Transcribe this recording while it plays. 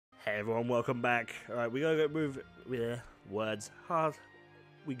Hey everyone, welcome back. Alright, we gotta move with words hard.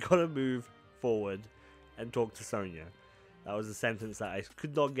 We gotta move forward and talk to Sonia. That was a sentence that I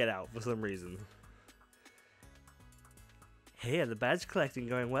could not get out for some reason. Hey, are the badge collecting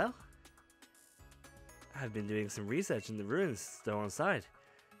going well? I've been doing some research in the ruins still on site.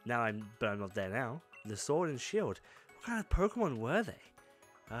 But I'm not there now. The sword and shield. What kind of Pokemon were they?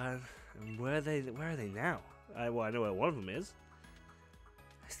 And where are they now? Well, I know where one of them is.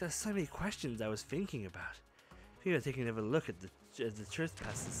 There's so many questions I was thinking about. I think I'll take another look at the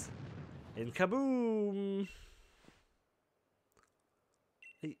trespassers. And kaboom!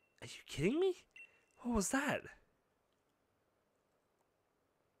 Are you kidding me? What was that?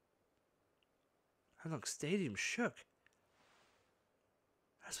 Hanok Stadium shook.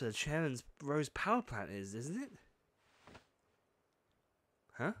 That's where the Chairman's Rose power plant is, isn't it?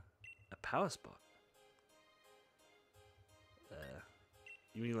 Huh? A power spot?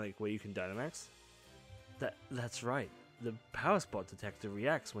 You mean like where you can Dynamax? That's right. The power spot detector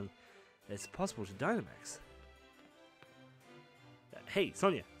reacts when it's possible to Dynamax. Hey,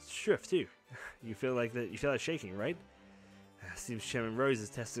 Sonia, Strife too. You feel like shaking, right? Seems Chairman Rose is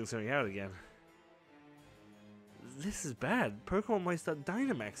testing something out again. This is bad. Pokemon might start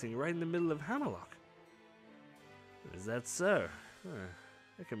Dynamaxing right in the middle of Hammerlock. Is that so?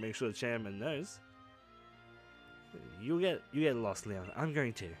 I can make sure the Chairman knows. You get lost, Leon. I'm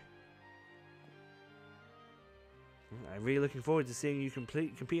going to. I'm really looking forward to seeing you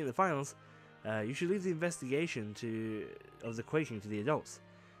compete in the finals. You should leave the investigation of the quaking to the adults.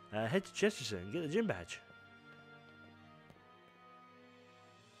 Head to Chestershire and get the gym badge.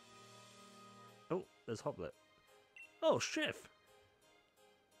 Oh, there's Hoplet. Oh, Strife!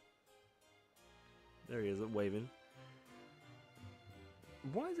 There he is, waving.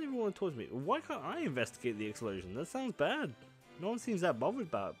 Why is everyone towards me? Why can't I investigate the explosion? That sounds bad. No one seems that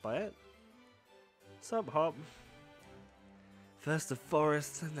bothered by it. Sup, Hop? First the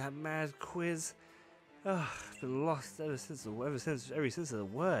forest, and that mad quiz. I've been lost ever since the word.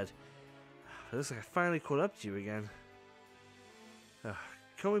 It looks like I finally caught up to you again.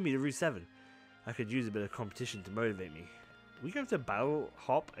 Come with me to Route 7. I could use a bit of competition to motivate me. We going to battle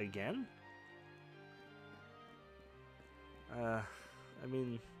Hop again? I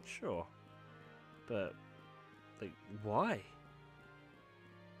mean, sure. But, like, why?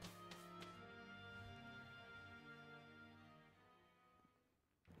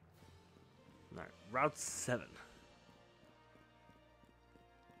 Alright, Route 7. Is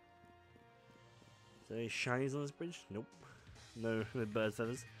there any shinies on this bridge? Nope. No bird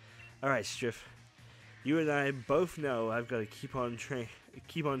feathers. Alright, Strife. You and I both know I've got to keep on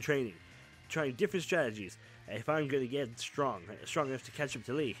training. Trying different strategies if I'm going to get strong enough to catch up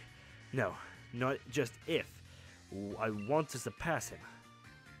to Lee. No, not just if. I want to surpass him.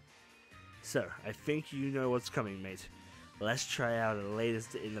 So, I think you know what's coming, mate. Let's try out the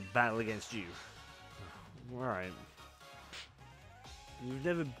latest in the battle against you. Alright. You've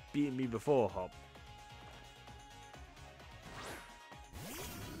never beaten me before, Hop.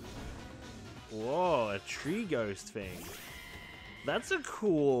 Whoa, a tree ghost thing. That's a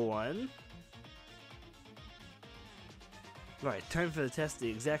cool one. Right, time for the test to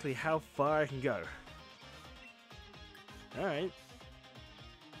see exactly how far I can go. Alright.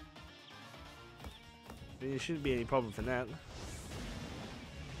 There shouldn't be any problem for that.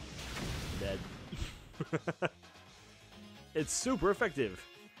 Dead. It's super effective.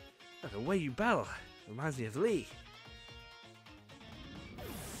 The way you battle reminds me of Lee.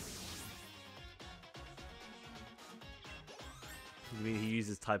 You mean he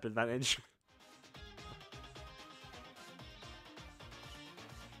uses type advantage?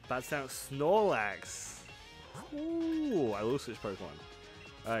 That's out Snorlax. Ooh, I will switch Pokemon.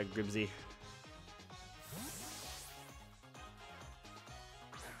 Alright, Grimmsy.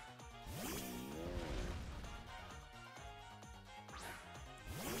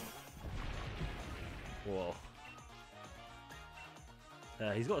 Whoa.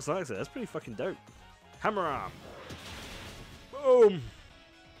 He's got a Snorlax there. That's pretty fucking dope. Hammer Arm. Boom.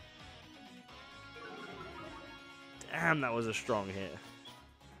 Damn, that was a strong hit.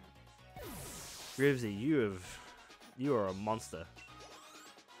 Grimmsy, you are a monster.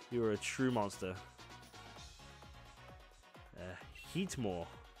 You are a true monster. Heatmore.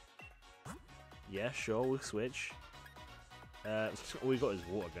 Yeah, sure, we'll switch. All we got is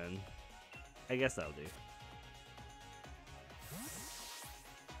Water Gun. I guess that'll do.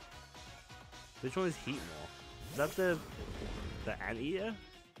 Which one is Heatmore? Is that the Anteater?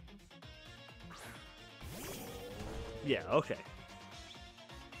 Yeah, okay.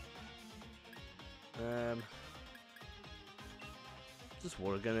 Just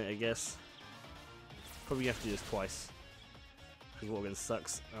water gun it, I guess. Probably have to do this twice. Because water gun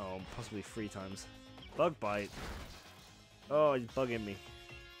sucks. Oh, possibly 3 times. Bug bite. Oh, he's bugging me.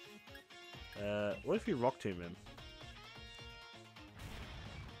 What if we rock tomb him?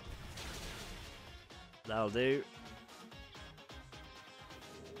 That'll do.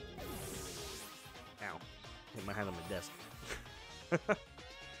 Ow. Hit my hand on my desk.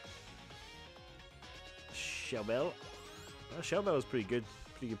 Shellbell. Well, Shellbell was pretty good.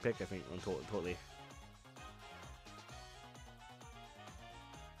 Pretty good pick, I think, on Totally.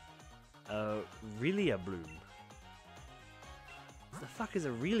 Really a bloom? What the fuck is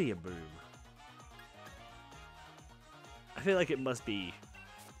a really a bloom? I feel like it must be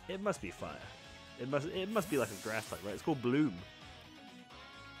fire. It must be like a grass type, right? It's called bloom.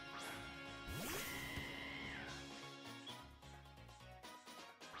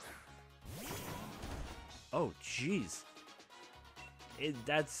 Oh jeez.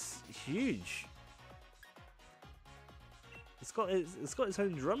 That's huge. It's got its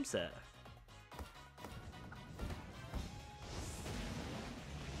own drum set.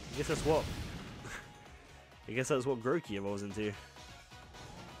 I guess that's what Groki evolves into.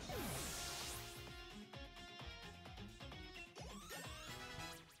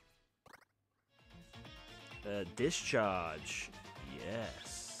 Discharge.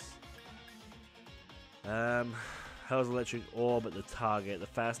 Yes. Hell's electric orb at the target. The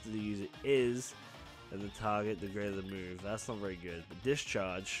faster the user is and the target, the greater the move. That's not very good. But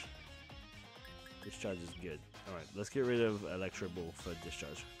discharge is good. Alright, let's get rid of Electro Ball for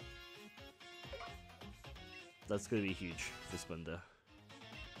discharge. That's gonna be huge for Splendor.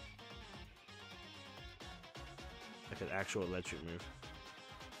 Like an actual electric move.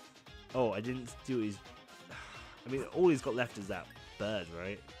 Oh, I didn't do his. I mean, all he's got left is that bird,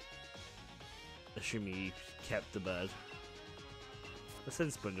 right? Assuming he kept the bird. Let's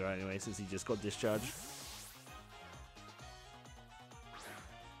send Splendor out anyway, since he just got discharged.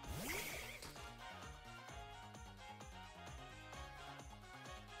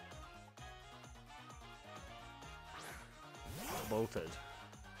 Bolted.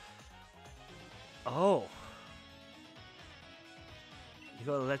 Oh! He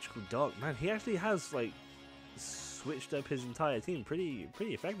got electrical dog. Man, he actually has, like, switched up his entire team pretty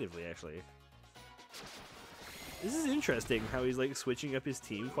effectively, actually. This is interesting how he's like switching up his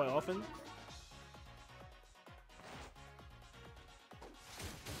team quite often.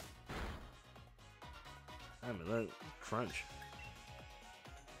 Damn it, that crunch.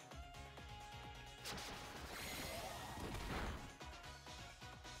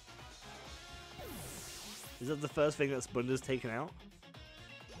 Is that the first thing that Splendor's taken out?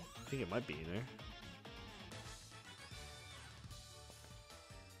 I think it might be, you know.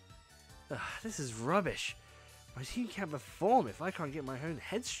 Ugh, this is rubbish. My team can't perform if I can't get my own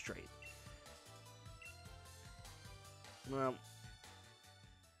head straight. Well,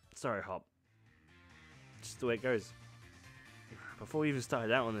 sorry, Hop. Just the way it goes. Before we even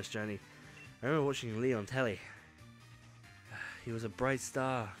started out on this journey, I remember watching Lee on telly. He was a bright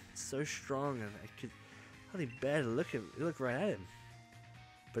star, so strong, and I could hardly bear to look right at him.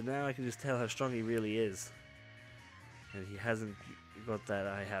 But now I can just tell how strong he really is. And he hasn't got that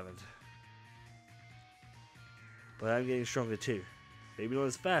I haven't. But I'm getting stronger too. Maybe not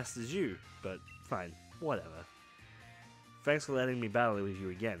as fast as you, but fine, whatever. Thanks for letting me battle with you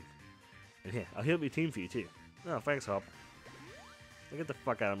again. And here, I'll heal up your team for you too. Oh, thanks, Hop. Now get the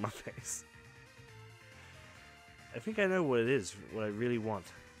fuck out of my face. I think I know what it is, what I really want.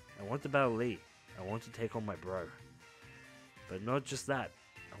 I want to battle Lee. I want to take on my bro. But not just that.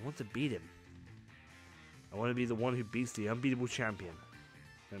 I want to beat him. I want to be the one who beats the unbeatable champion.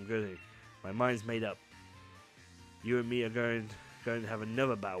 I'm going to. My mind's made up. You and me are going to have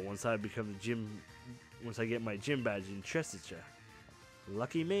another battle once I become the gym. Once I get my gym badge in Trestature.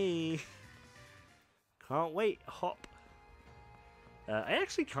 Lucky me. Can't wait, Hop. I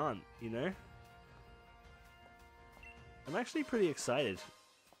actually can't, you know. I'm actually pretty excited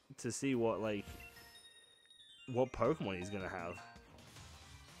to see what Pokemon he's gonna have.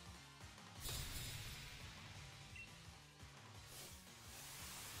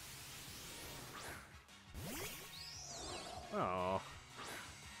 Oh.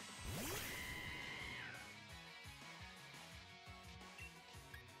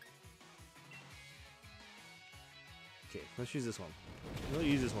 Okay, let's use this one. We'll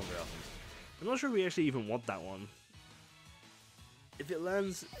use this one very often. I'm not sure if we actually even want that one. If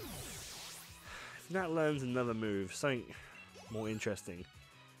Nat learns another move, something more interesting,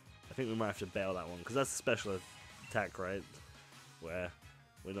 I think we might have to bail that one, because that's a special attack, right? Where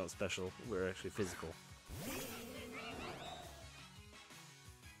we're not special, we're actually physical.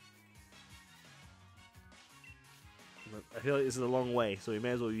 I feel like this is a long way, so we may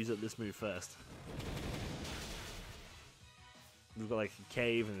as well use up this move first. We've got like a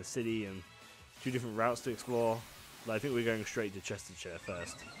cave and a city and 2 different routes to explore. But I think we're going straight to Chestershire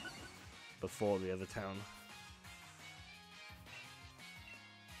first, before the other town.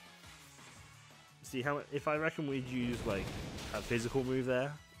 See how if I reckon we'd use like a physical move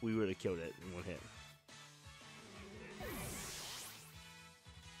there, we would have killed it in 1 hit.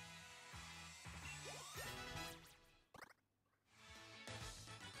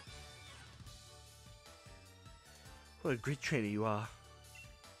 What a great trainer you are.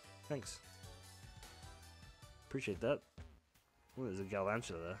 Thanks. Appreciate that. Oh, there's a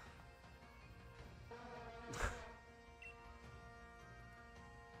Galvantula there.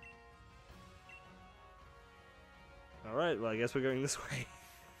 Alright, well I guess we're going this way.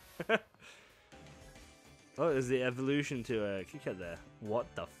 Oh, there's the evolution to a Kit Kat there. What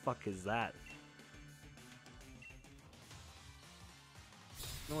the fuck is that?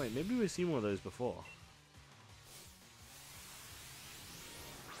 No wait, maybe we've seen one of those before.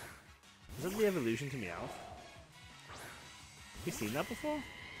 Is that the evolution to Meowth? Have we seen that before?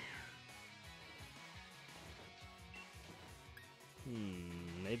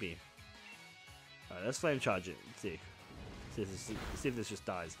 Maybe. Alright, let's flame charge it. Let's see. See if this just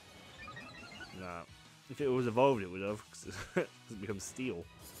dies. Nah. If it was evolved, it would have. It's become steel.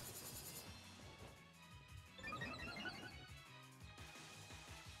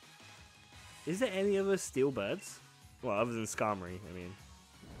 Is there any other steel birds? Well, other than Skarmory, I mean.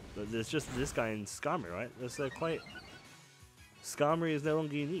 But there's just this guy in Skarmory, right? That's quite... Skarmory is no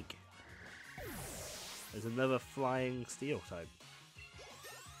longer unique. There's another flying steel type.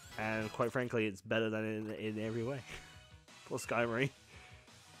 And quite frankly, it's better than in every way. Poor Skarmory.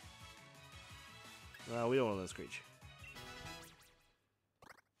 Well, we don't want to Screech.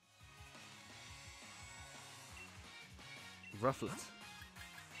 Rufflet.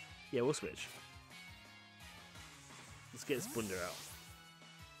 Yeah, we'll switch. Let's get Splinter out.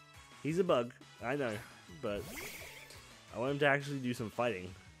 He's a bug, I know, but I want him to actually do some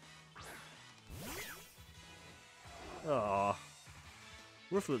fighting. Aww.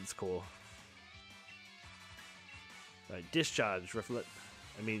 Rufflet's cool. Alright, discharge, Rufflet.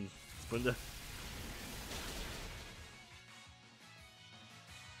 I mean, Splinter.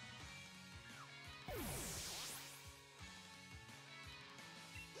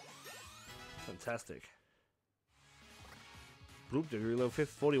 Fantastic. Bloop degree level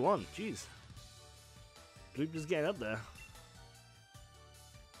 41. Jeez. Bloop is getting up there.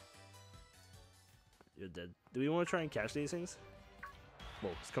 You're dead. Do we want to try and catch these things?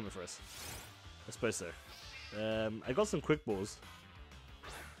 Well, it's coming for us. I suppose so. I got some quick balls.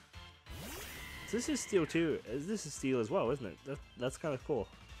 So this is steel too. This is steel as well, isn't it? That's kind of cool.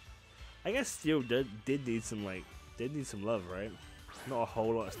 I guess steel did need some some love, right? Not a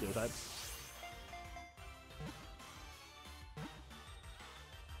whole lot of steel types.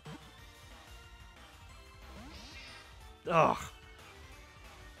 Ugh.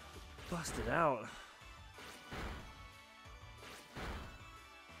 Busted out.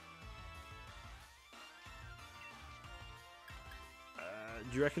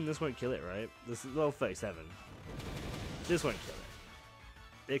 Do you reckon this won't kill it, right? This is level 37. This won't kill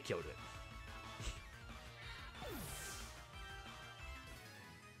it. It killed it.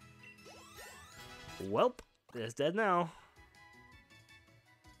 Welp, it's dead now.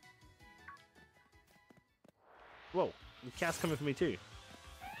 Whoa, the cat's coming for me too.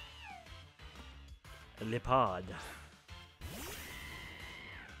 A leopard.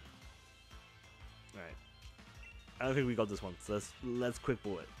 Alright. I don't think we got this one, so let's quick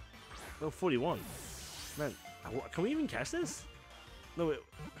ball it. Oh, 41. Man, can we even catch this? No, wait.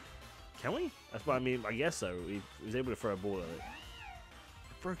 Can we? That's what I mean. I guess so. We was able to throw a ball at it.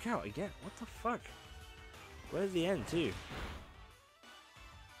 It broke out again. What the fuck? Where's the end too?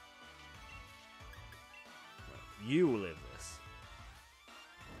 You will live this.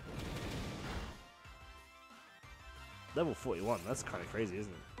 Level 41. That's kind of crazy,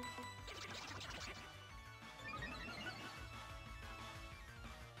 isn't it?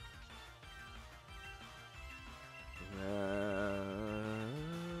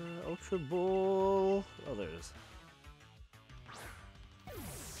 Ultra Ball. Oh, there it is.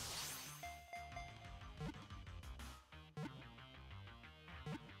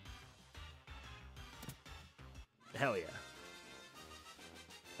 Hell yeah.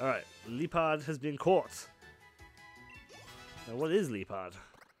 Alright, Leopard has been caught. Now, what is Leopard?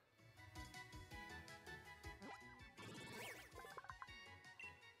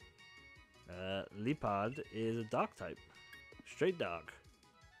 Leopard is a dark type. Straight dark.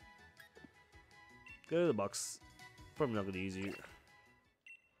 Go to the box. Probably not gonna use you.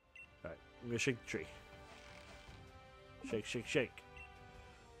 Alright, I'm gonna shake the tree. Shake, shake, shake.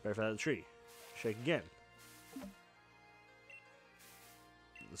 Right out of the tree. Shake again.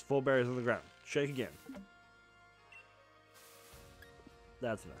 There's 4 berries on the ground. Shake again.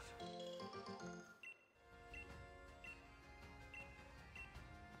 That's enough.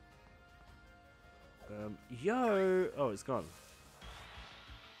 Yo! Oh, it's gone.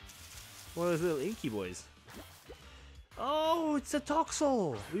 One of those little inky boys. Oh, it's a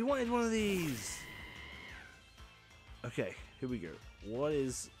Toxel! We wanted one of these! Okay, here we go. What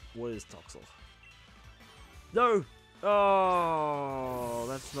is Toxel? No! Oh,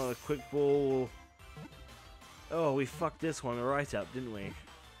 that's not a quick ball. Oh, we fucked this one right up, didn't we?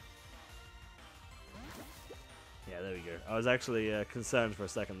 Yeah, there we go. I was actually concerned for a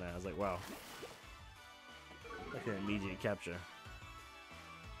second there. I was like, wow. Like an immediate capture.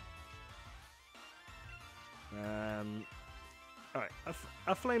 Alright,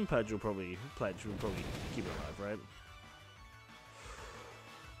 a flame pledge will probably keep it alive, right?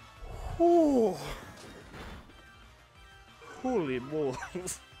 Ooh. Holy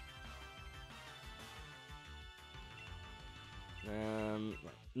balls.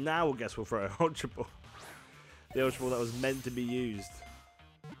 Now I guess we'll throw an Ultra Ball. The Ultra Ball that was meant to be used.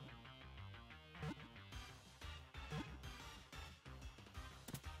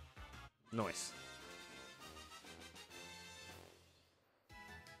 Nice.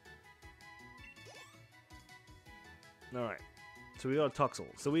 Alright. So we got a Toxel.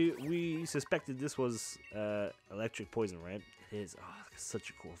 So we suspected this was electric poison, right? It is. Oh, such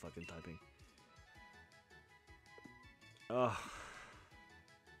a cool fucking typing. Oh.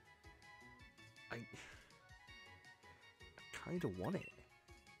 I kind of want it.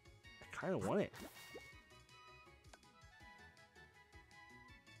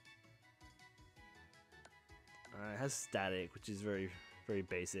 It has static, which is very, very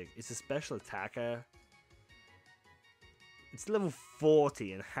basic. It's a special attacker. It's level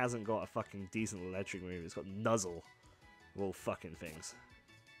 40 and hasn't got a fucking decent electric move. It's got Nuzzle of all fucking things.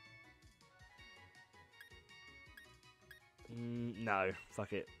 No,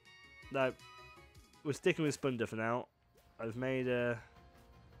 fuck it. No, we're sticking with Splinter for now. I've made the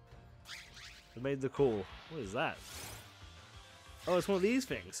call. What is that? Oh, it's one of these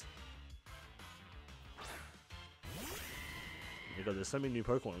things. God, there's so many new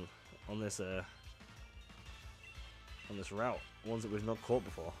Pokemon on this route. Ones that we've not caught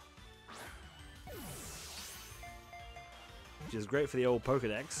before. Which is great for the old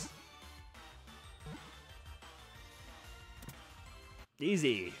Pokedex.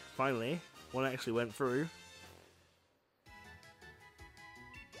 Easy! Finally. One actually went through.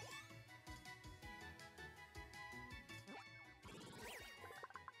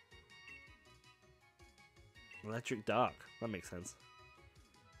 Electric Dark. That makes sense.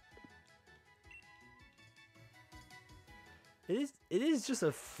 It is just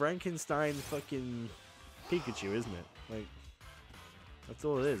a Frankenstein fucking Pikachu, isn't it? Like, that's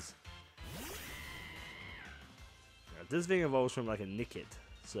all it is. Now, this thing evolves from like a Nickit,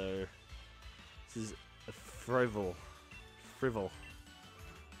 so this is a Frivel. Feeble?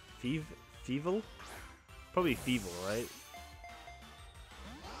 Probably Feeble, right?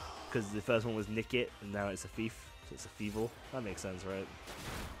 Because the first one was Nickit, and now it's a Thief, so it's a Feeble. That makes sense, right?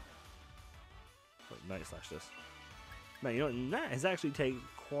 Oh, Night Slash this. Man, you know what? That has actually taken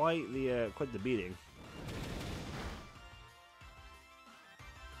quite the beating.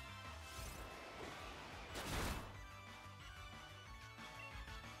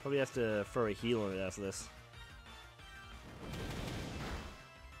 Probably have to throw a heal on it after this.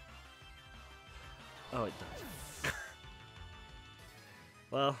 Oh, it does.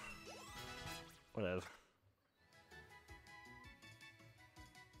 Well, whatever.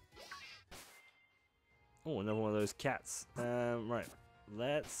 Oh, another one of those cats. Right.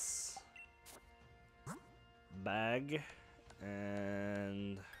 Let's bag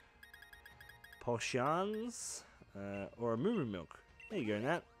and potions or a moo milk. There you go,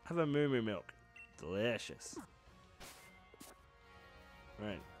 Nat. Have a moo milk. Delicious.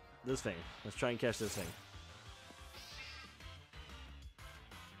 Right. This thing. Let's try and catch this thing.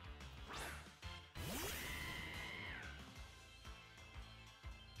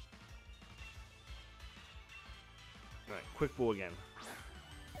 Right, quick ball again.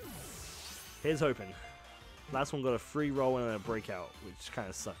 Here's hoping. Last one got a free roll and a breakout, which kind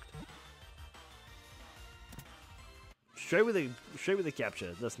of sucked. Straight with the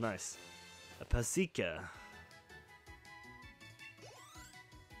capture. That's nice. A Pasika.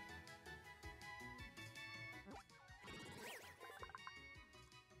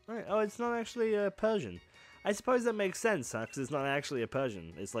 Right. Oh, it's not actually Persian. I suppose that makes sense, huh? Because it's not actually a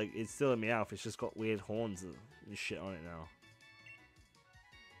Persian. It's like, it's still a Meowth. It's just got weird horns and shit on it now.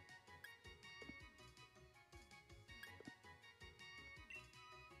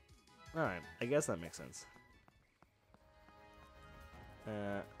 Alright, I guess that makes sense.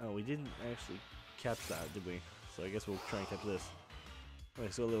 Oh, we didn't actually catch that, did we? So I guess we'll try and catch this. Oh, I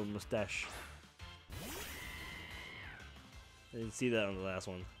saw a little mustache. I didn't see that on the last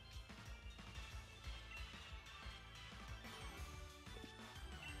one.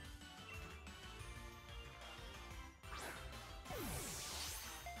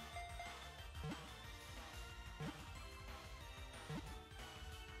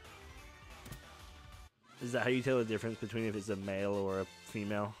 Is that how you tell the difference between if it's a male or a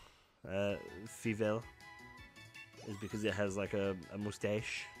female? Female? Is because it has like a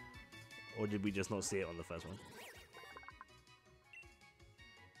mustache? Or did we just not see it on the first one?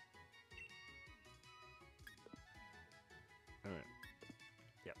 Alright.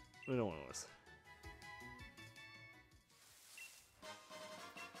 Yep, we don't want this.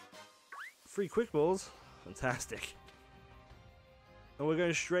 Free quick balls? Fantastic. And we're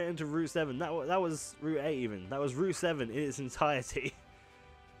going straight into Route 7. That was Route 8 even. That was Route 7 in its entirety.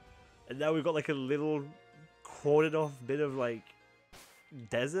 And now we've got like a little quartered off bit of like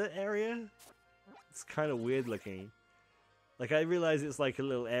desert area. It's kind of weird looking. Like I realize it's like a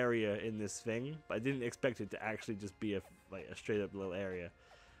little area in this thing, but I didn't expect it to actually just be a straight up little area.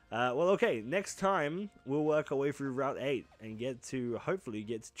 Well, okay, next time we'll work our way through Route 8 and hopefully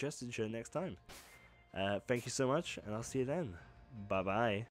get to Chestershire next time. Thank you so much, and I'll see you then. Bye-bye.